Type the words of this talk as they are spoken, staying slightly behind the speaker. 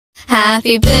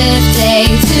Happy birthday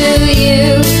to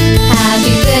you.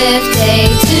 Happy birthday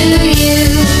to you.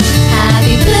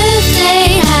 Happy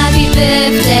birthday, happy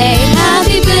birthday,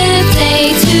 happy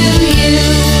birthday to you.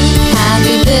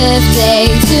 Happy birthday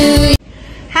to you.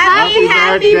 Happy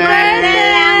birthday,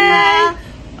 Anna.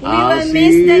 We will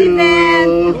miss the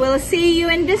event. We'll see you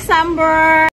in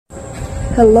December.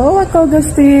 Hello, Uncle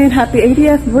Augustine. Happy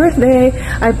 80th birthday.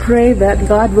 I pray that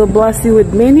God will bless you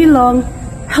with many long,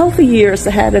 healthy years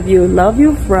ahead of you. Love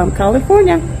you from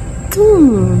California.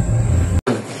 1,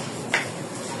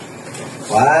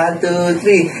 2,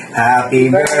 3. Happy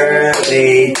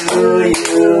birthday to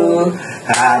you.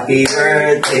 Happy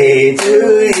birthday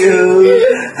to you.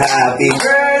 Happy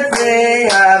birthday,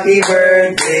 happy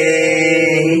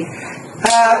birthday.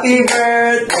 Happy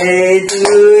birthday to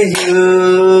you.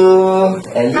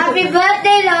 And Happy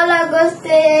birthday, Lola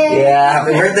Agustin. yeah,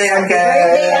 happy birthday, Uncle.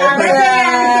 Happy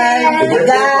birthday.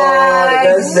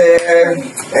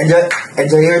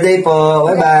 Enjoy your day po.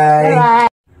 Bye-bye. Bye.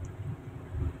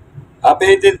 Happy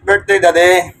 80th birthday,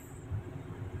 Daddy.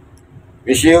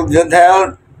 Wish you good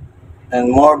health and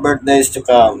more birthdays to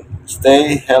come.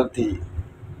 Stay healthy.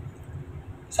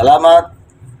 Salamat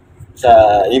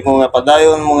sa imo nga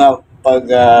padayon mga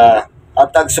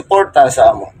atag suporta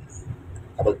sa amo.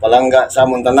 Kapag palangga sa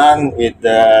among tanan with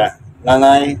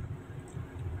nanay.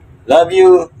 Love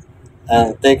you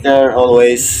and take care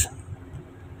always.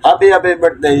 Happy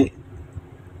birthday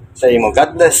sa imo.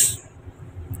 God bless.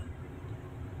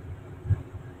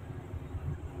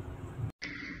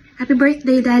 Happy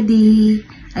birthday, Daddy.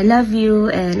 I love you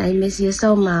and I miss you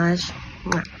so much.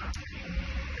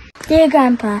 Dear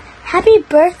Grandpa, happy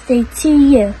birthday to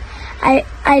you.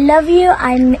 I love you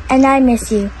and I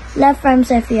miss you. Love from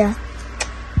Sophia.